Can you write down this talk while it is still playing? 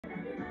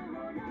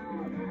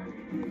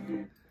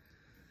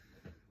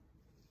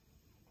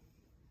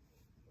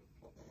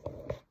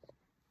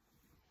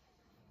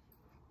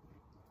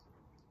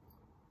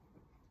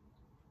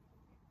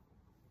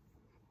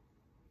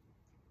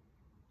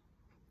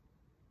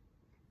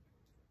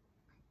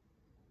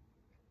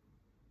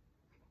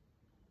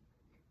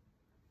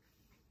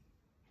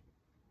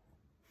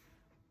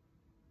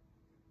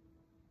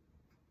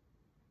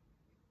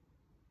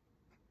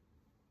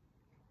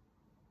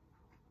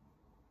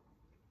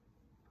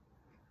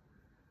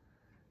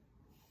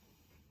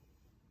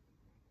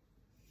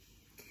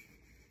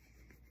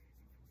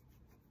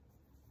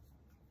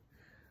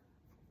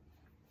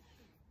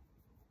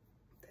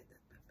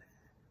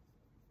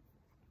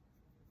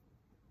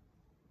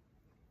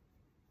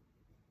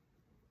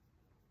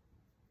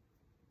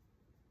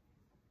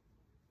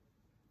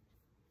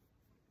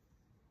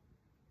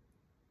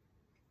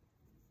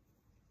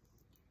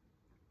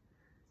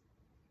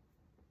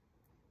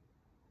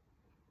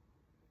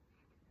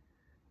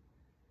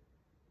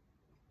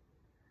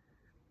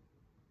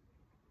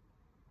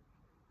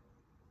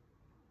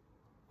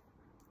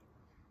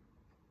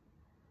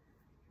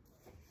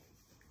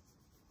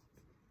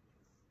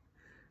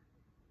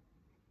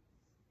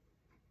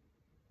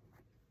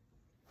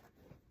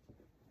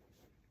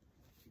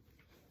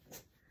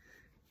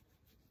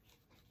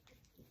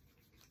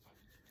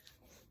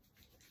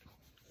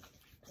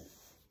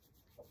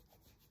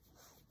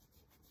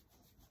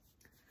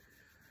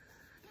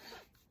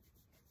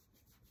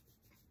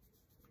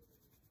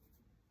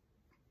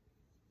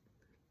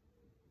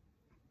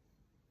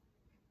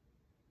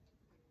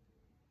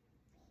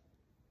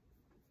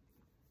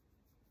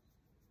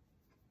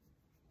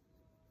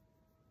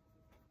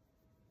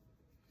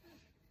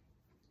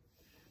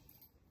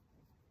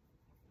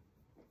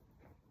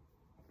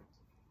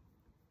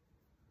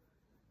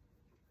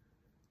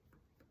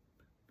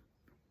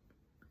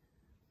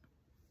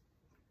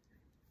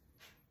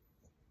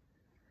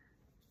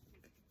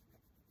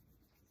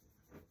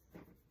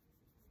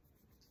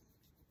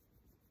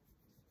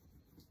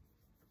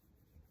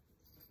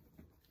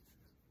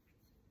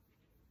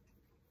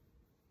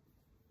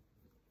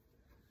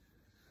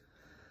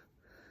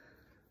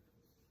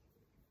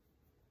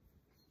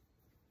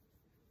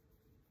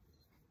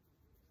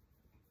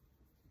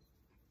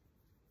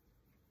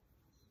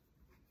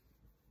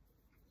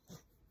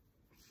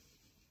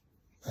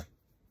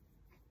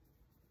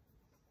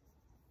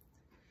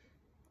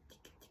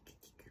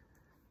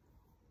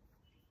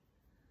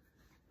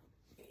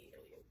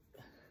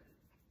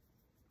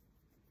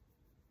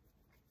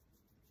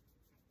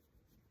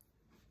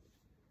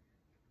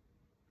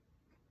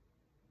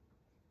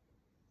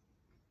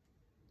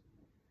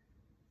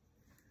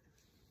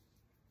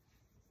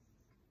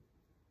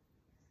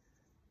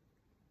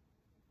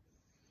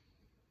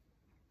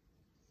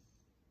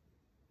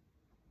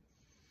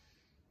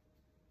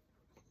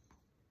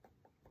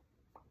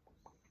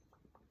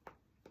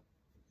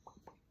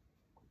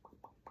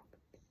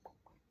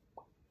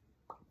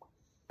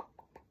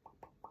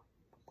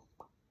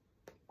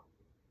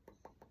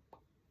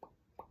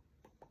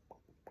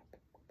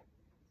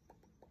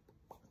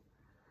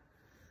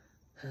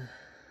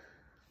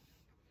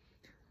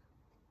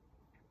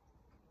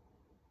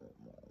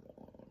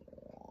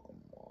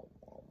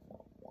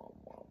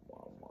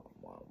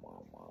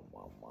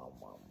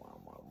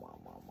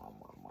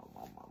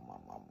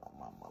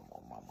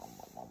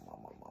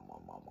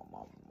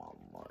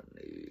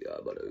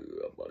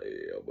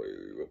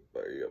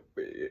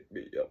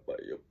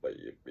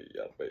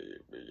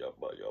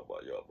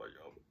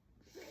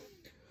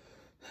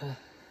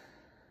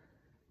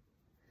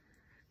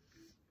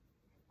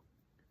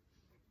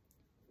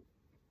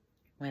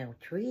Well,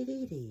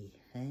 treaty,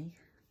 eh?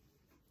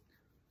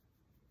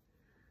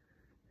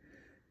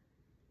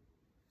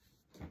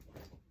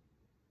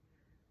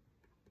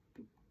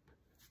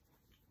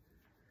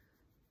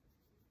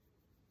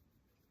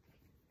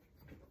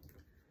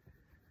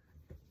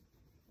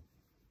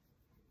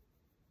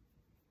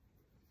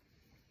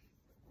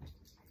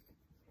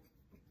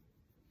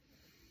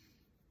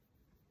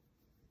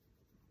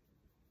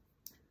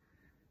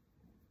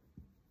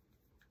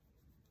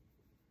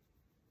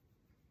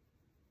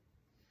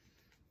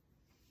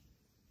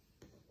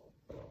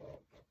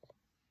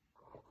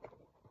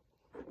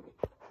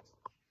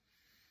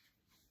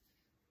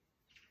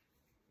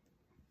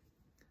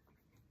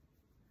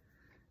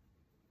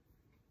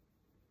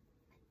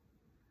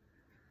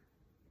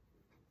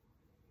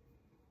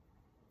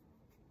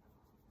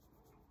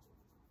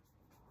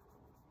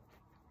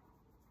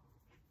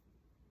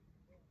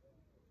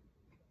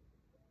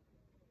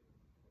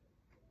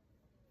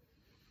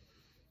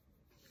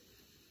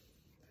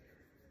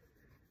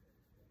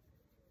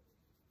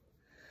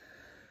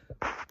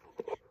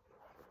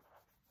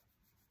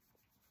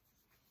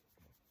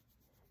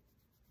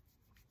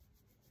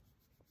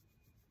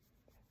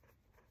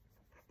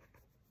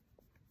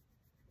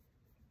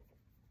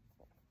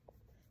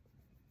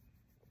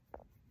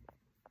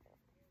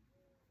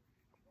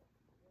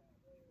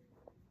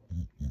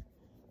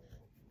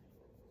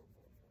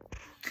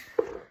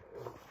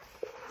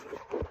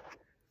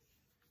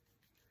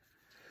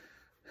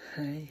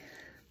 Hey,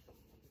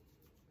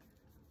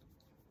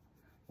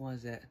 what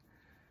is it?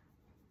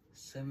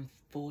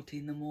 7:40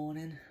 in the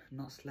morning.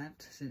 Not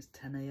slept since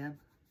 10 AM.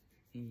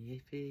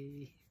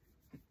 Yippee.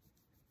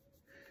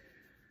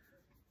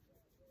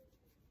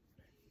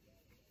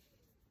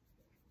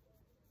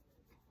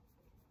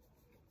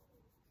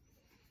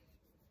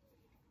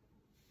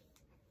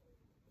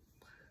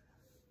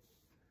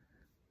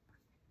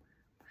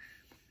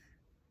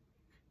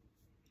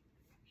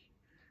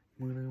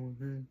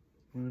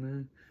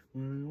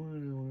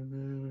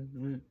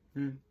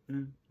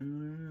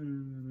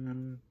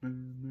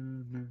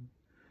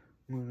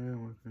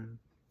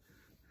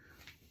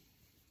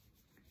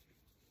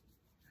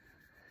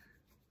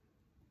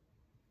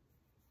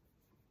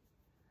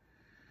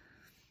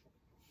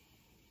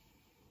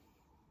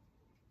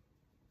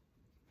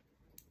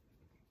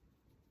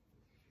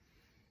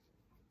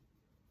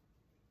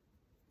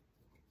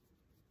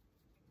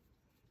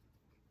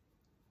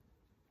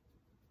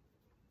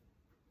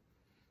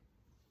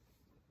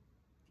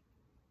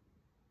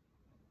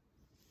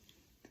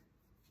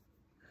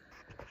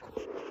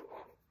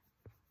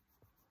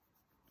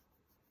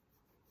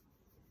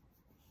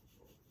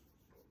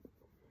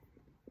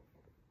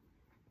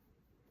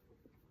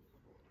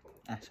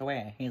 I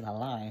swear, he's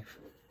alive.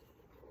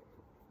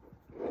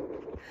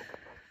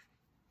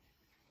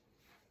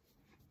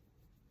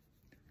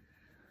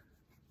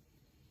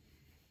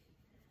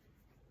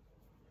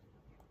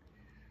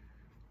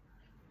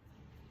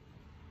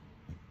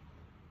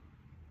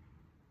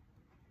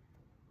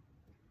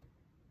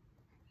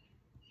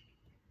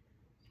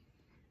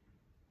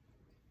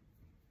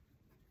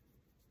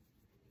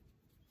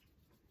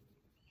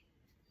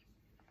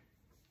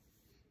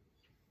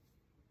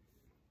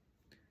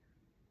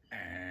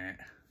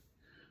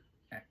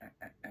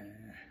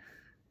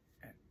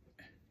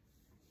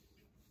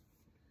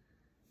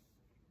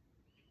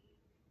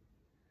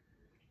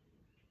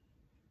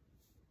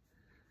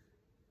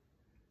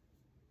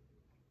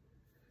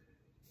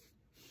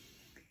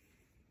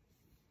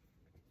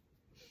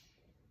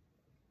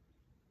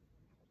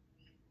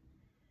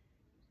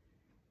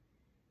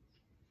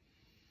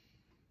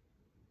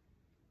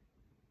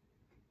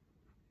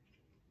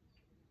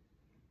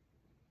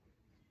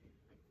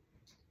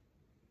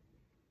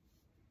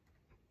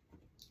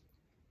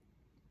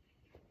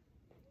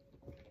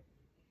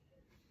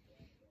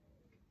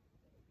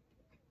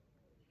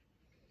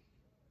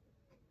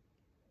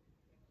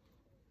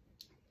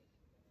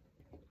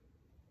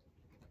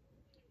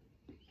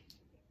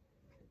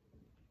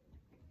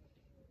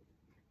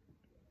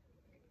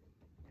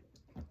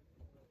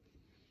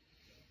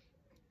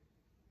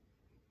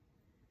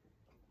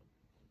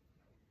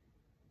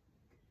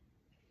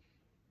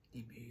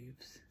 He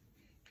moves.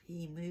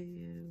 He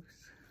moves.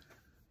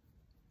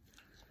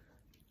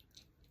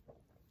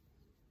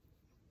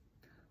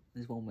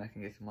 There's one way I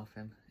can get him off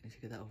him, is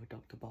to get that over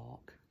Dr.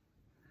 Bark.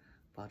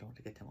 But I don't want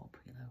to get him up,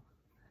 you know.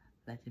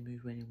 Let him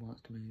move when he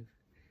wants to move.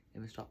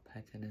 If I stop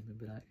petting him and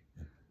be like,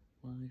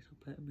 why are you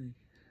stop petting me?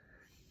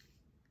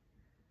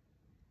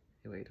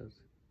 See what he does.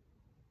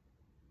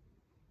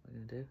 What are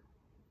you gonna do?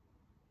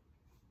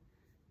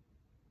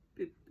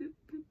 Boop, boop,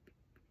 boop.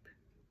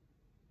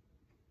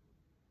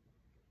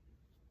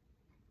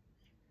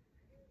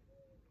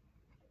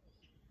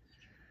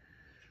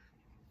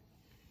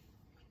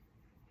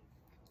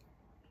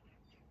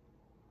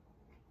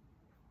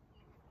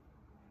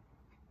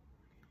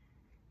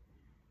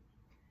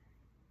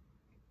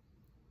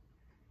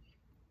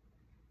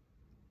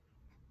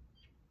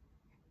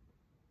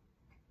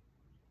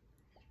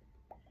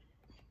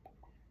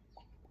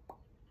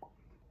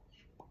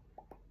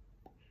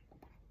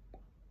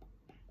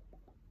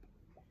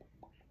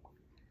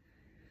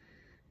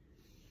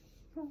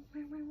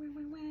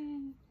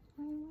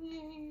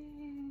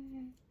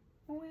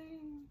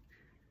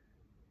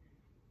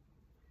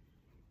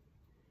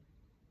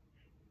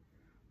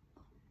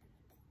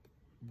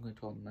 I'm going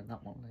to talk about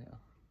that one later.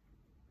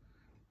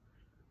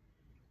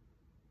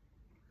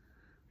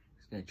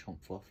 It's going to chomp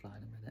for a fly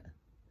in a minute.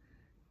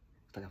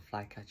 It's like a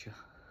fly catcher.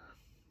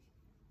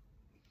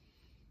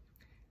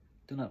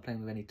 Do not play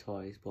with any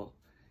toys, but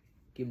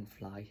give him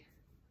fly.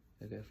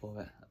 They'll go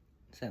for it.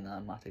 Saying that, I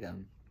might have to get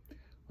him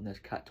one of those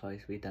cat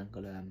toys where you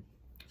dangle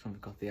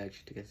something off the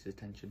edge to get his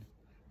attention.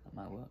 That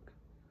might work.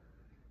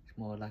 It's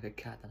more like a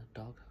cat than a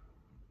dog.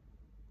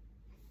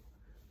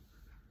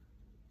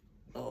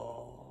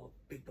 Oh,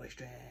 big boy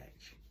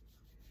stretch.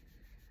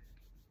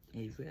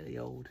 He's really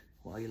old.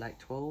 What are you, like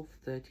 12,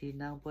 13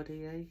 now,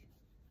 buddy, eh?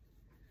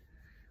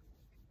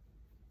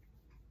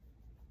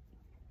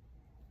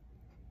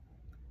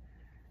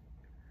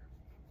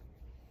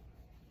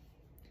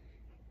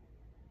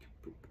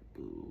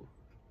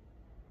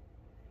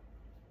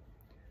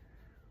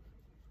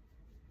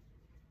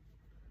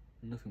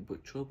 Nothing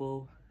but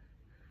trouble.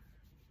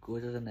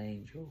 Good as an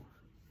angel.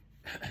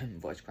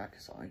 Voice cracker,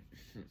 sorry.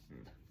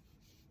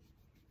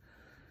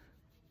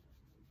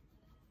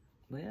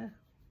 But yeah,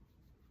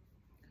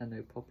 had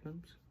no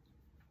problems.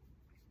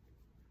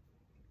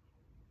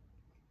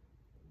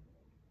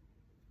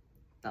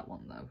 That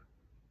one though.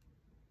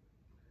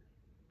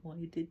 what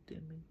you did to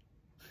me.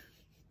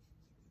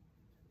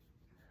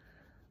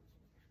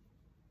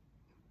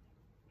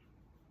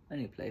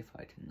 Only play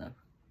fighting though.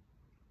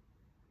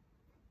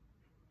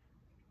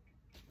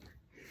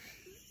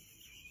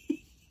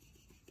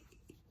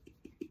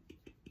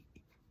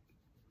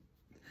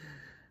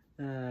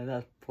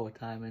 That's poor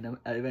timing.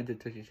 I meant to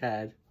touch his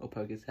head or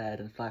poke his head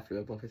and fly through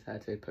above his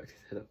head, so he poked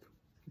his head up.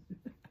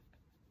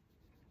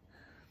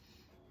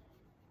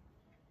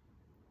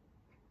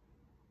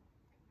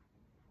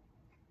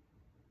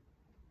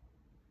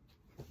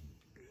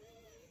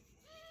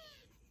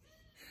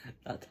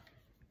 That.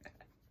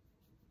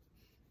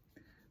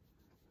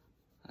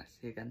 I see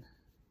you again.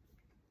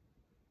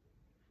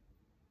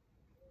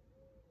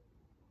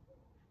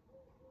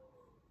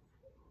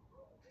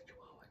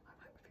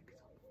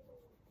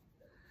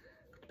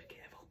 Got to be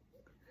careful.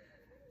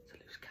 It's a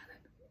loose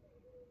cannon.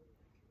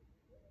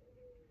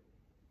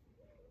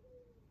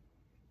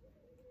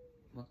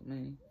 Wasn't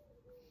me.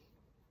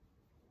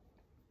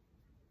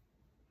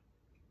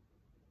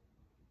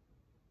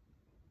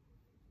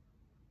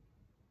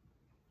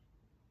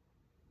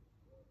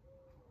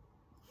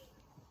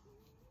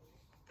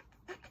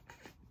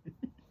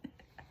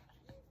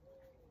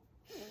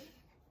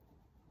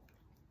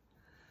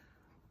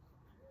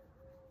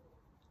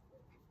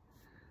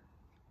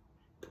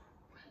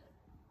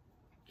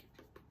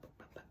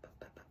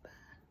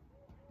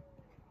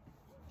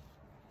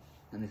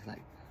 And he's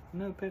like,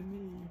 no, pet me.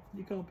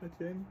 You can't pet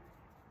him.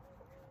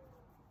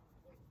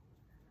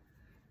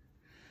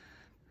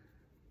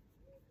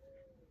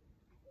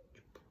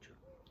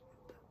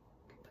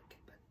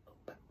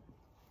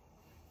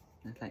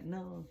 And it's like,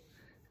 no.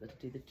 You've got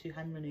to do the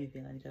two-hand maneuver.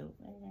 I don't.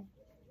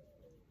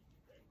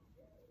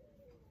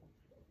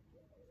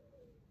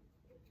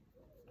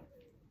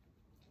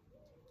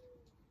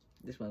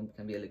 This one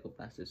can be a little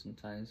bastard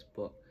sometimes,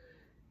 but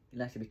you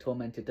like to be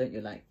tormented, don't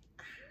you? Like,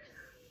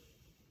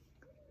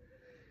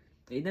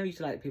 you never used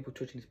to like people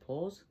touching his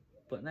paws,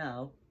 but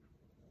now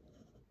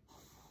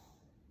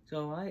it's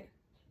alright.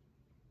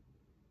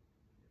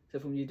 So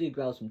from you do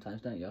growl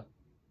sometimes, don't you?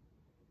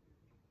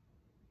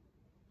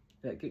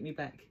 Like, give it me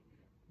back.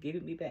 Give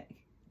it me back.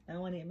 I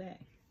want it back.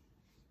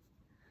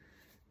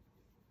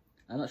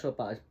 I'm not sure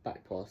about his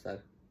back paws though.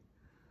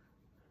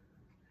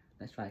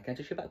 Let's try. Can I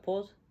touch your back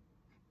paws?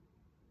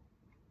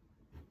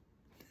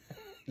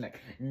 Like,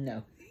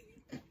 no.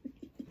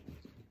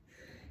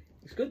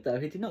 It's good though,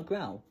 he did not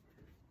growl.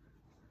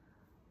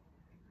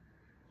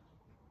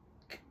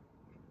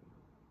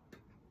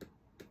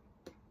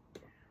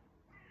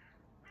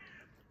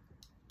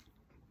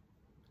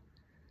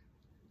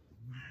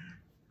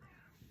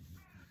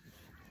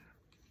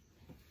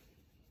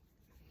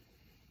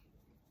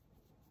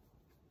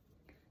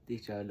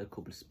 These showed a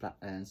couple of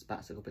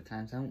spats a couple of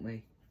times, haven't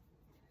we?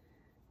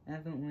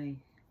 Haven't we?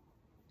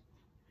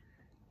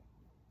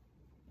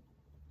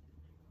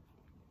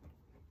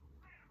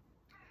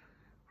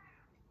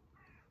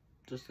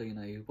 Just so you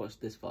know, you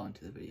watched this far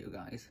into the video,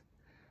 guys.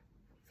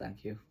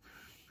 Thank you.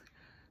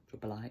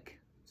 Drop a like,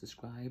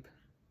 subscribe,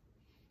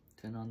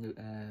 turn on the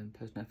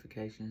post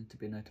notifications to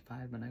be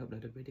notified when I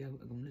upload a video.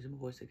 I'm gonna lose my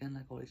voice again,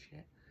 like all this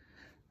shit.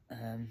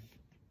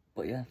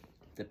 But yeah,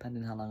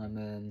 depending how long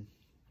I'm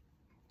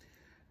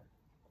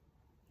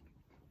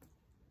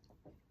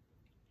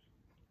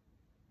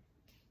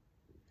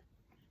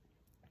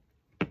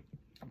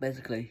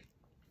basically,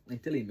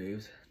 until he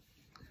moves,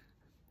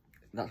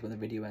 that's when the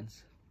video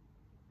ends.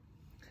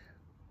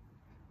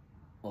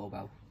 Oh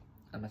well,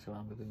 I mess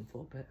around with him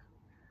for a bit.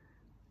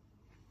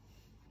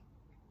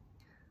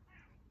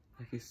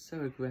 Like, he's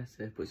so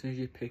aggressive, but as soon as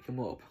you pick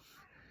him up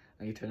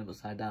and you turn him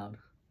upside down,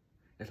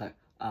 it's like,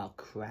 oh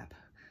crap,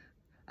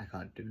 I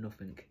can't do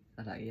nothing.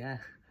 I'm like, yeah,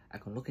 I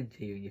can look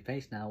into you in your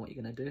face now, what are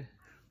you gonna do?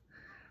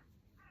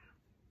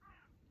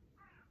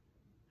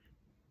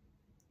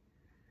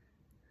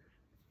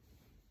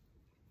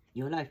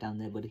 You're alive down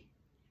there, buddy.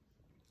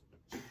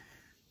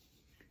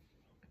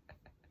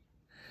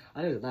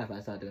 I knew it was alive when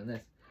I started doing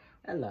this.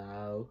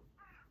 Hello.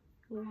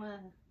 Wow.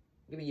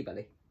 Give me your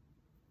belly.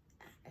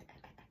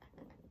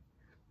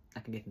 I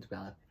can get him to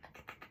growl.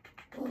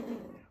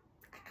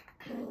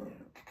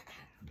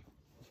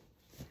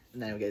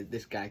 And then we get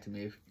this guy to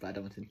move, but I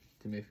don't want him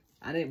to move.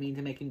 I didn't mean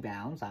to make him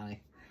growl,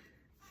 sorry.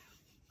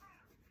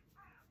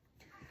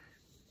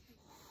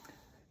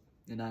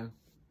 You know,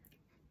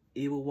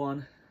 evil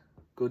one,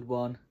 good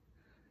one.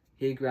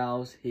 He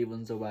growls, he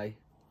runs away.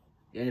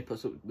 He only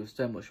puts up with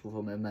so much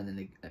from him,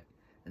 and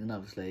then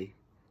obviously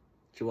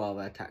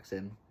Chihuahua attacks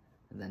him,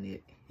 and then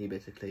he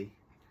basically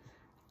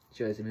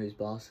shows him who's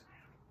boss.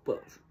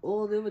 But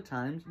all the other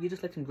times, you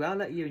just let him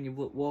growl at you and you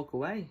walk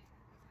away.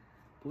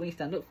 But when you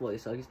stand up for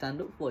yourself, you stand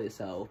up for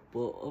yourself.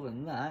 But other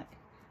than that,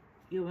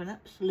 you're an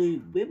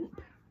absolute wimp.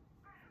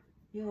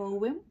 You're a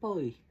wimp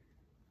boy.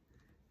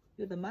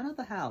 You're the man of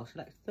the house.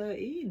 You're like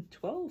 13,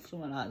 12,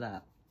 something like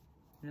that.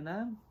 You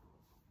know?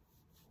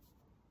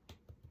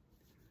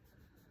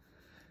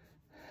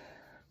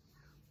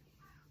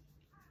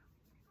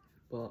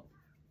 But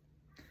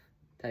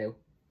tail.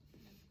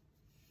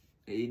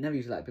 He never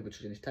used to like people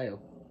touching his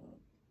tail.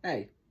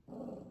 Hey,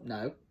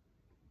 No.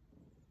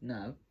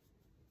 No.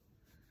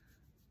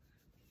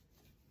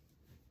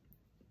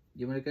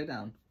 You want to go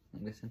down?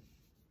 I'm guessing.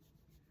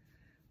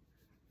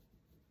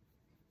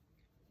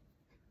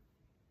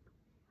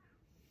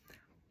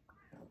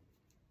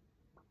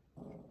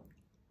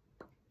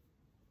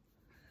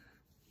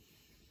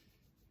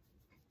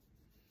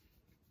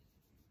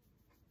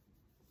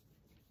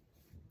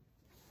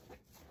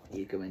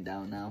 You're going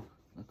down now.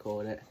 I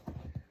called it.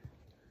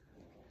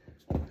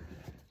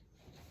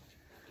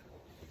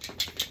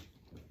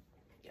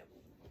 Yep.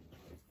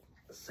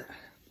 So.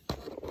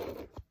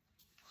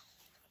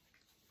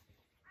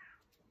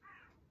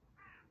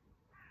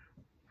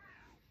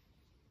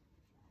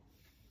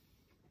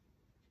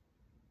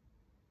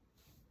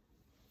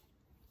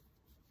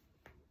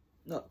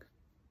 Look.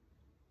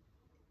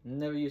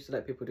 Never used to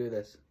let people do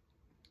this.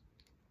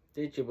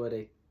 Did you,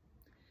 buddy?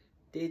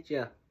 Did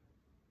ya?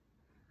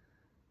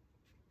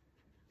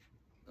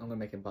 I'm gonna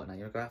make him bark now.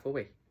 You wanna go out for a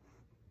wee? You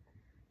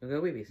wanna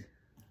go wee-wees?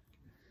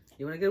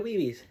 You wanna go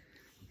wee-wees?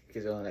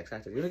 Because I'm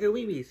excited. You wanna go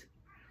wee-wees?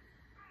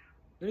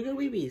 You wanna go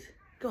wee-wees?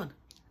 Go on,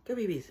 go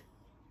wee-wees.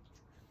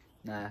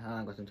 Nah, I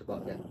haven't got him to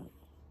bark yet.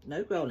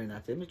 No growling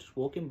at him, he's just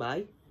walking by.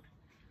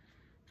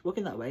 He's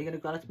walking that way. You're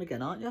gonna growl at him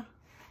again, aren't you?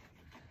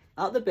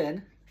 Out the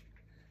bin.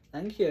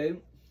 Thank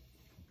you.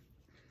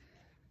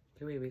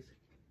 Go wee-wees.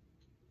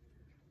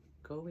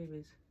 Go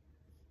wee-wees.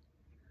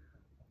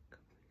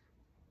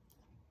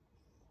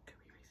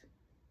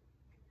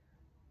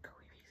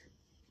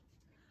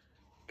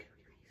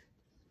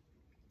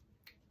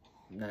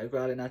 No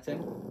growling at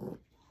him.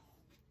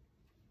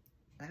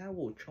 I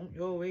will chomp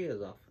your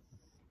ears off.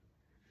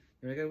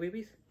 You wanna go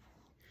wee-wees?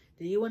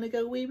 Do you wanna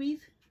go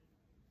wee-wees?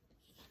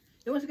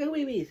 Who wants to go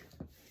wee-wees?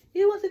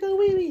 Who wants to go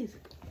wee-wees?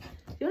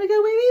 You wanna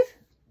go wee-wees?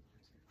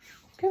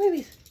 Go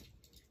wee-wees.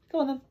 Go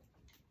on then.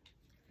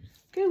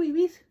 Go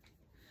wee-wees.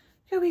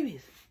 Go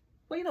wee-wees.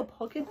 Why are you not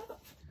pogging?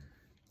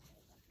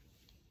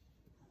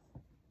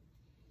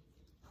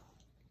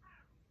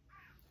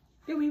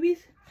 Go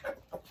wee-wees.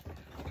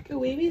 Go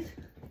wee-wees.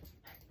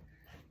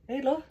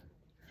 Hey, love.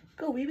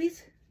 Go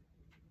wee-wees.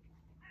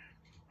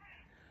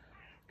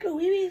 Go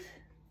wee-wees.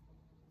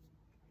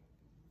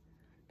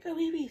 Go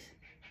wee-wees.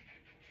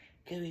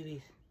 Go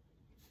wee-wees.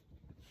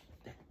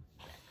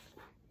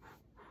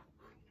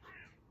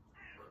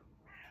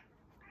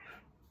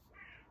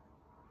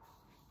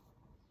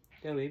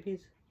 Go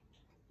wee-wees.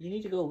 You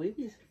need to go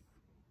wee-wees.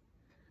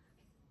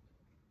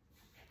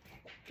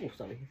 Oh,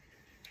 sorry.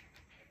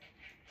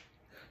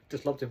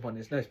 Just lobbed him on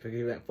his nose because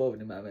he went forward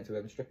and I meant to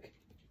have him struck.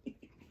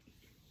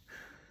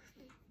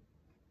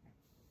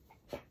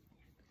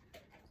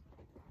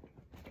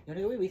 You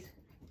wanna go wee-wees?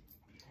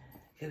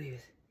 Go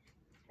wee-wees.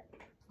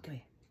 Come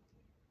here.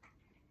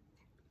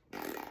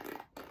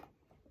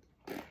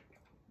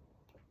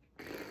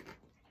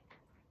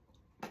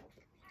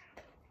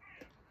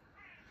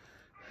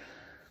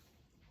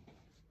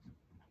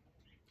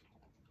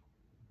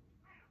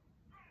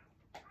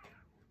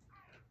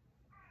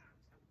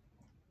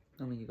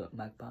 I mean, you got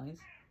magpies.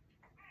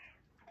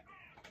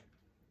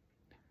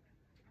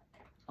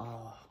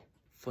 Oh,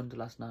 thunder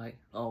last night.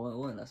 Oh, well, it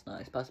wasn't last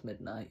night. It's past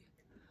midnight.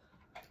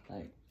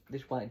 Like,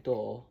 this white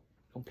door,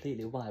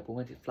 completely white, but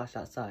when it flashed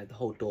outside, the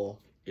whole door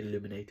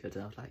illuminated,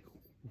 and I was like,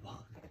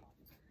 what?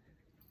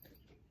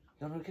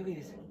 You wanna go with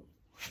this?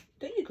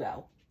 Don't you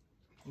growl?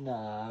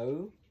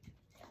 No.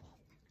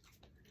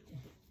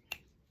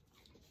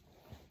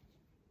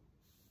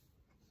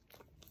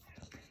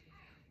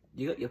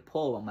 You got your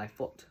paw on my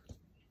foot.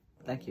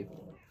 Thank you.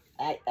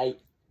 Hey.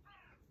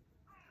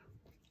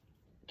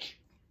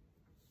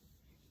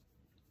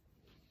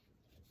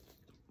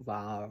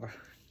 Wow.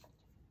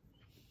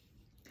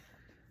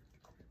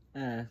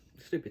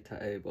 Stupid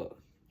tattoo, but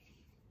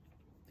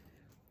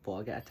thought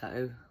I'd get a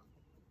tattoo.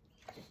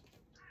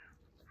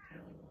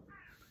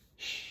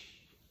 Shh.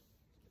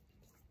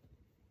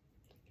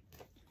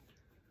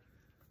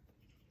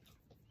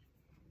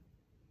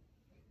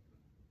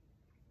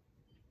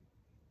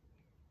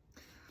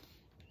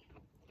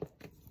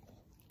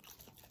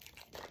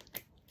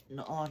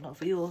 No, oh, not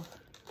for you.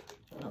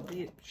 Not for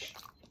you. Shh.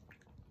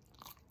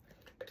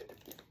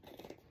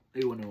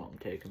 You wonder what I'm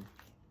taking.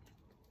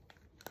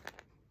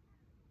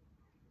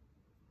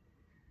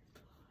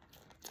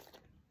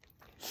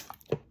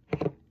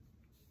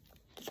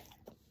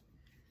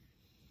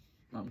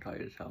 I'm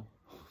tired as hell.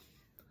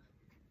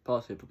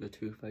 Partially because of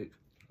toothache.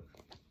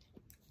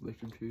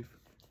 Wisdom tooth.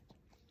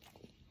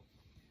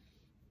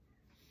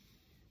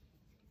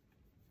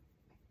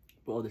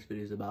 But all this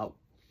video is about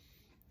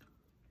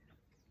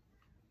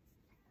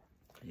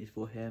is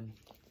for him.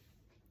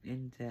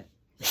 Isn't it?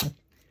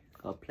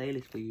 Got a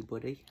playlist for you,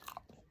 buddy.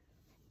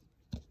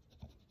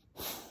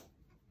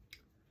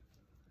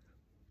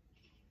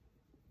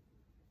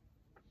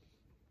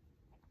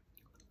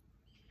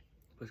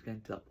 Was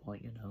getting to that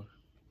point, you know.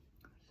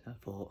 So I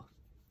thought,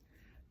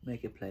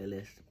 make a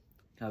playlist,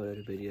 have a load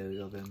of videos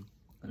of him,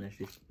 and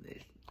it's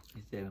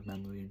there a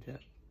memory, isn't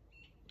it?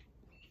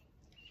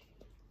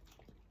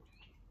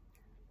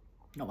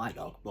 Not my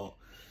dog, but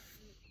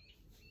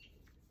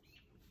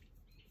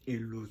He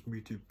loves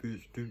me to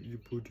bits, don't you,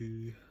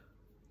 buddy?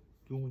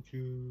 Don't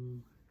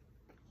you?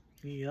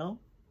 Yeah?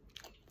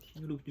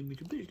 You look me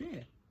to bits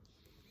there.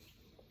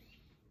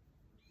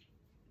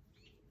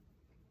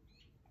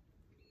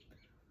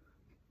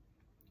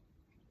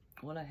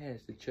 All I hear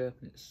is the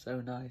chirping. It's so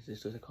nice.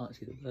 It's just I can't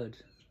see the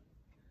birds.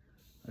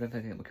 I don't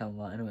think I can get my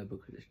camera right anyway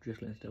because it's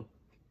drizzling still.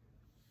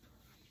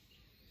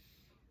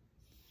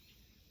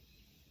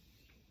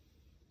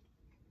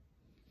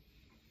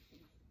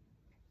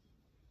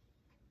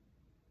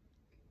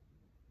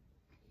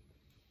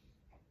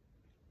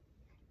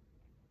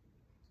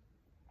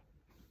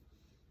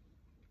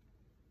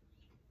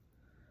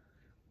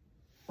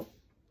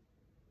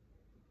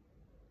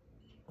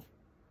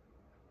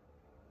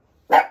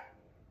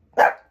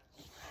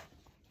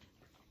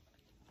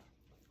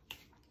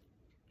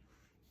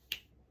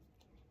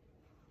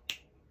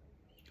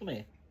 Come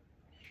here.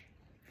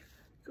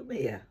 Come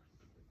here.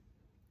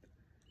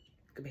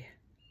 Come here.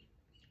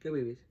 Go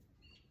babies.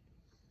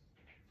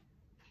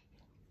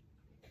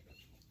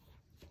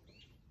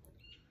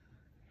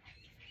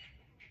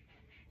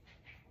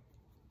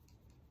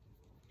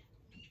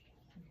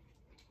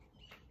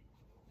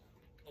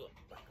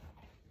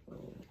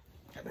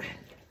 Come here.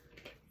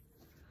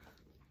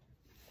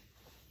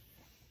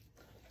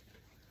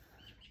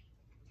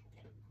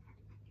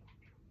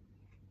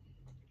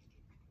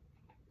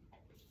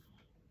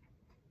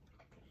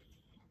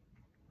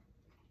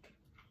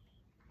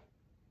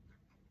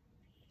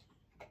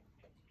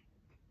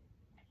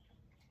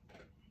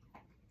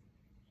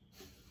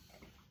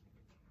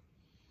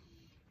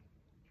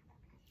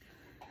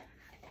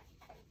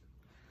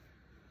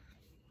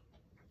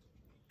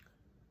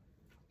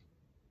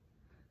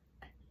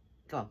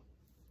 Come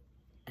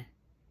on.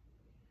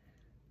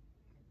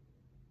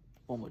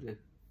 One more do.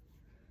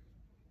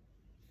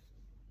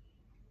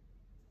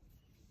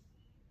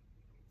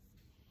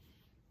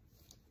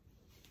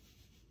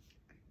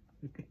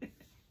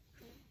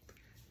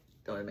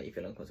 Don't want to make you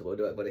feel uncomfortable,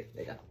 do it, buddy?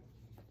 There you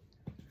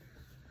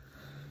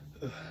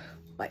go.